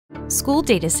School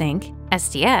Data Sync,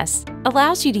 SDS,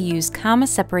 allows you to use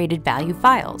comma-separated value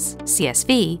files,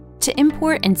 CSV, to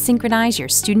import and synchronize your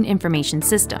Student Information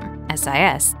System,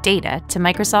 SIS, data to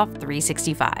Microsoft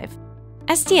 365.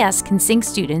 SDS can sync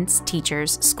students,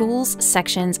 teachers, schools,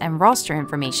 sections, and roster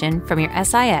information from your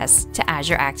SIS to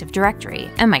Azure Active Directory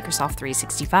and Microsoft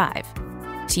 365.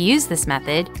 To use this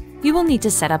method, you will need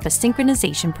to set up a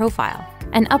synchronization profile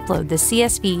and upload the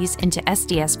CSVs into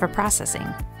SDS for processing.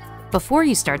 Before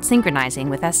you start synchronizing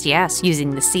with SDS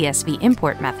using the CSV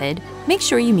import method, make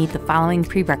sure you meet the following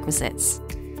prerequisites.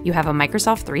 You have a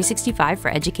Microsoft 365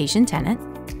 for Education tenant,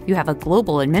 you have a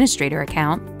global administrator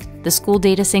account, the School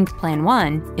Data Sync Plan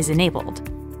 1 is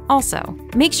enabled. Also,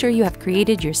 make sure you have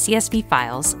created your CSV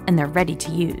files and they're ready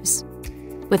to use.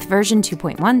 With version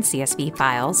 2.1 CSV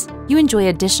files, you enjoy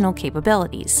additional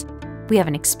capabilities. We have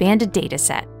an expanded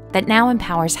dataset that now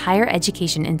empowers higher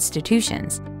education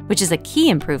institutions, which is a key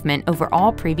improvement over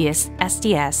all previous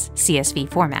SDS CSV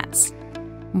formats.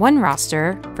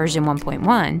 OneRoster, version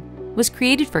 1.1, was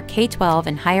created for K-12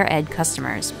 and higher ed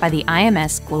customers by the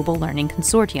IMS Global Learning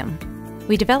Consortium.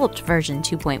 We developed version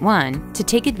 2.1 to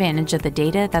take advantage of the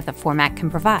data that the format can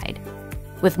provide.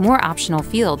 With more optional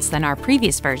fields than our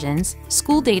previous versions,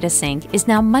 School Data Sync is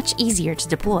now much easier to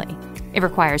deploy. It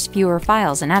requires fewer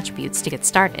files and attributes to get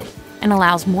started, and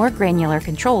allows more granular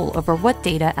control over what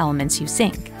data elements you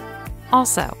sync.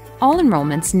 Also, all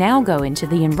enrollments now go into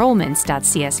the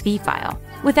enrollments.csv file,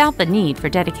 without the need for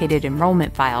dedicated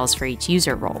enrollment files for each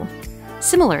user role.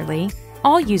 Similarly,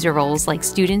 all user roles like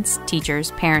students,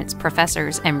 teachers, parents,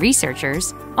 professors, and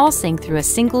researchers all sync through a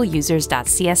single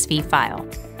users.csv file,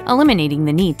 eliminating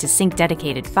the need to sync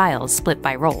dedicated files split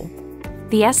by role.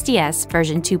 The SDS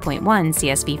version 2.1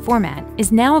 CSV format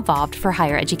is now evolved for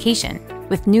higher education,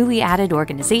 with newly added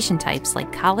organization types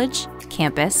like college,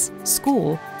 campus,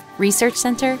 school, research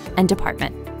center, and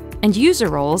department, and user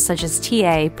roles such as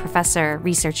TA, professor,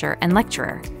 researcher, and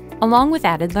lecturer, along with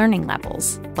added learning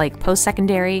levels like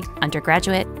post-secondary,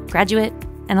 undergraduate, graduate,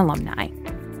 and alumni.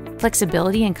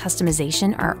 Flexibility and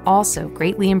customization are also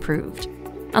greatly improved.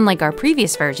 Unlike our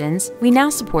previous versions, we now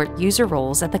support user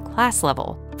roles at the class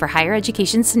level for higher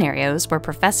education scenarios where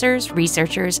professors,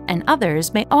 researchers, and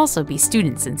others may also be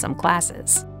students in some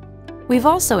classes. We've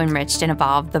also enriched and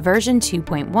evolved the version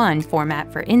 2.1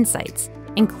 format for insights,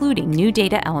 including new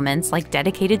data elements like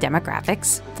dedicated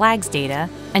demographics, flags data,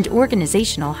 and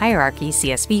organizational hierarchy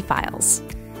CSV files.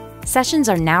 Sessions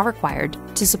are now required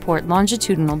to support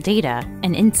longitudinal data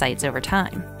and insights over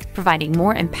time, providing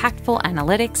more impactful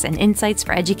analytics and insights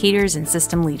for educators and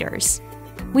system leaders.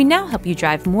 We now help you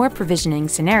drive more provisioning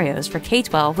scenarios for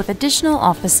K-12 with additional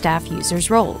office staff users'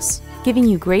 roles, giving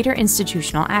you greater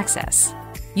institutional access.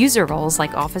 User roles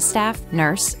like office staff,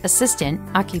 nurse, assistant,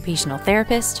 occupational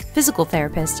therapist, physical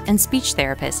therapist, and speech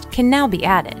therapist can now be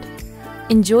added.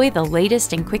 Enjoy the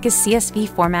latest and quickest CSV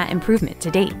format improvement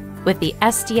to date with the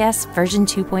SDS version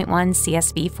 2.1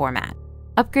 CSV format.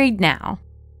 Upgrade now.